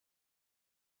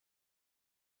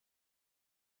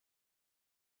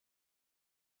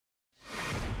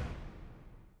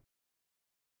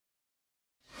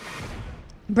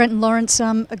Brenton Lawrence,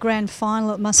 a grand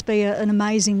final, it must be an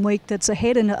amazing week that's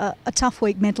ahead, and a tough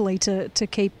week mentally to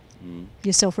keep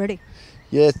yourself ready.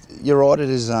 Yeah, you're right. It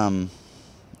is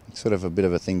sort of a bit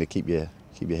of a thing to keep your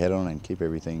head on and keep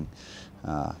everything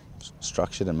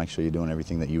structured and make sure you're doing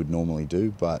everything that you would normally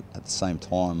do. But at the same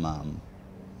time,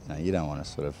 you don't want to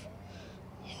sort of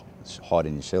hide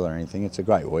in your shell or anything. It's a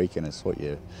great week and it's what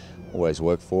you always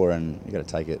work for, and you've got to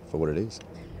take it for what it is.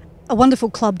 A wonderful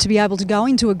club to be able to go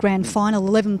into a grand final,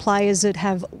 11 players that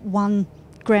have won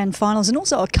grand finals, and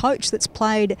also a coach that's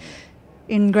played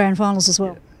in grand finals as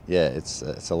well. Yeah, it's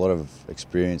a lot of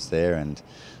experience there, and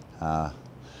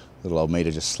little old me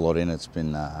to just slot in. It's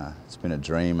been a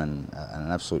dream and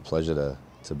an absolute pleasure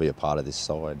to be a part of this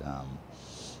side.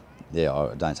 Yeah,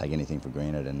 I don't take anything for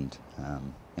granted, and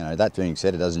that being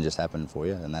said, it doesn't just happen for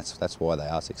you, and that's why they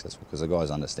are successful, because the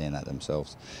guys understand that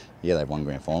themselves. Yeah, they've won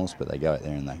grand finals, but they go out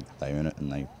there and they earn it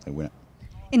and they win it.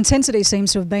 Intensity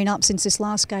seems to have been up since this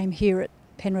last game here at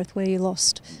Penrith where you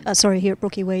lost, here at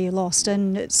Brookie where you lost,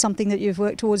 and it's something that you've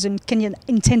worked towards. And can your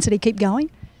intensity keep going?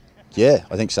 Yeah,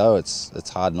 I think so. It's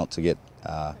hard not to get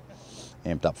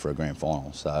amped up for a grand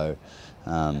final. So,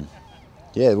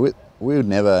 yeah, we would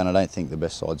never, and I don't think the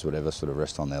best sides would ever sort of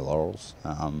rest on their laurels.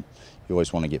 You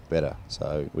always want to get better.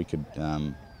 So we could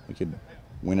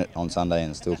win it on Sunday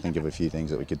and still think of a few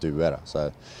things that we could do better.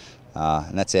 So,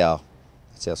 and that's our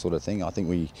sort of thing. I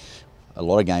think a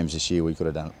lot of games this year we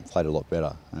could have played a lot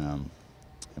better, and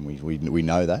we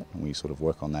know that, and we sort of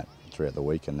work on that throughout the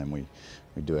week, and then we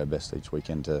do our best each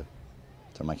weekend to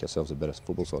make ourselves a better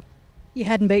football side. You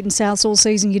hadn't beaten Souths all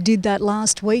season. You did that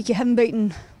last week. You haven't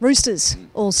beaten Roosters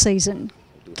all season.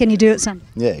 Can you do it Sunday?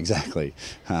 Yeah, exactly.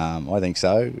 I think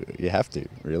so. You have to,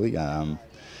 really.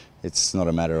 It's not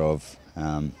a matter of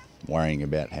worrying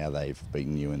about how they've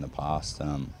beaten you in the past.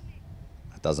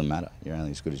 It doesn't matter. You're only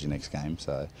as good as your next game,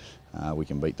 so we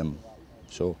can beat them,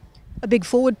 sure. A big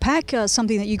forward pack,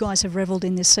 something that you guys have revelled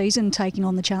in this season, taking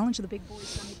on the challenge of the big boys.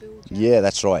 Sonny Bill, yeah,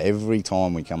 that's right. Every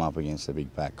time we come up against a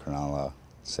big pack, Cronulla,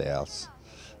 Souths,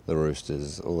 the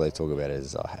Roosters, all they talk about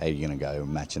is how are you going to go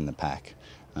matching the pack.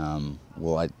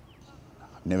 Well, I'm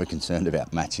never concerned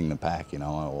about matching the pack,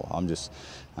 I'm just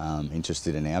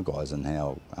interested in our guys and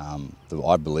how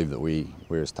I believe that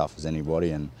we're as tough as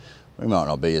anybody, and we might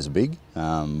not be as big,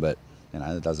 but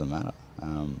it doesn't matter.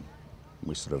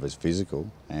 We're sort of as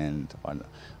physical, and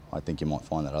I think you might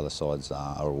find that other sides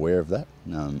are aware of that.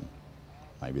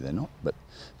 Maybe they're not, but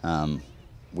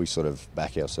we sort of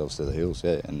back ourselves to the hills,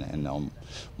 yeah. And I'm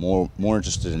more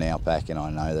interested in our pack, and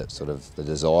I know that sort of the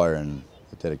desire and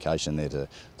the dedication there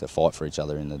to fight for each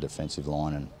other in the defensive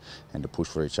line and to push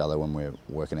for each other when we're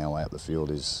working our way up the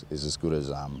field is as good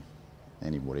as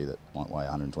anybody that might weigh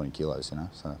 120 kilos,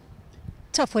 So.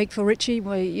 Tough week for Richie,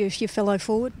 your fellow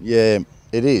forward. Yeah,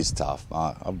 it is tough.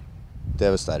 I'm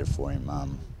devastated for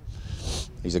him.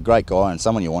 He's a great guy and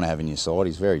someone you want to have in your side.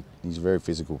 He's a very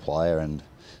physical player, and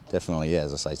definitely, yeah,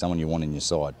 as I say, someone you want in your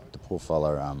side. The poor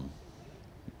fella,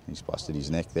 he's busted his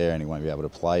neck there and he won't be able to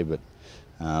play, but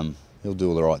he'll do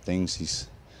all the right things. He's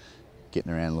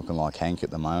getting around looking like Hank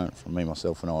at the moment, from me,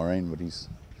 myself and Irene, but he's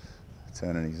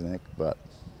turning his neck. But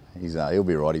he'll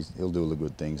be right. He'll do all the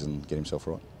good things and get himself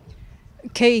right.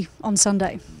 Key on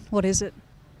Sunday, what is it?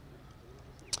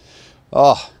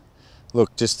 Oh,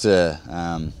 look, just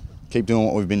to keep doing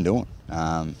what we've been doing,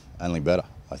 only better,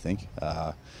 I think.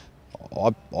 I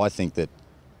think that,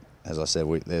 as I said,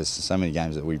 there's so many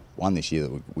games that we've won this year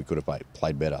that we could have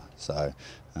played better. So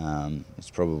it's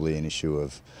probably an issue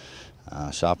of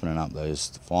sharpening up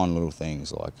those fine little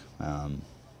things, like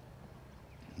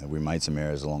we made some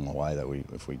errors along the way that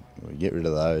if we get rid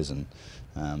of those, and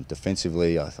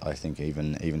defensively, I think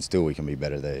even still we can be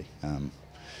better there.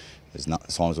 There's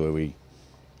times where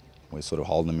we're sort of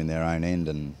holding them in their own end,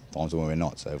 and times where we're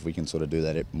not. So if we can sort of do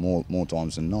that more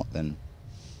times than not, then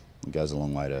it goes a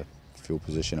long way to field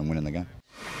position and winning the game.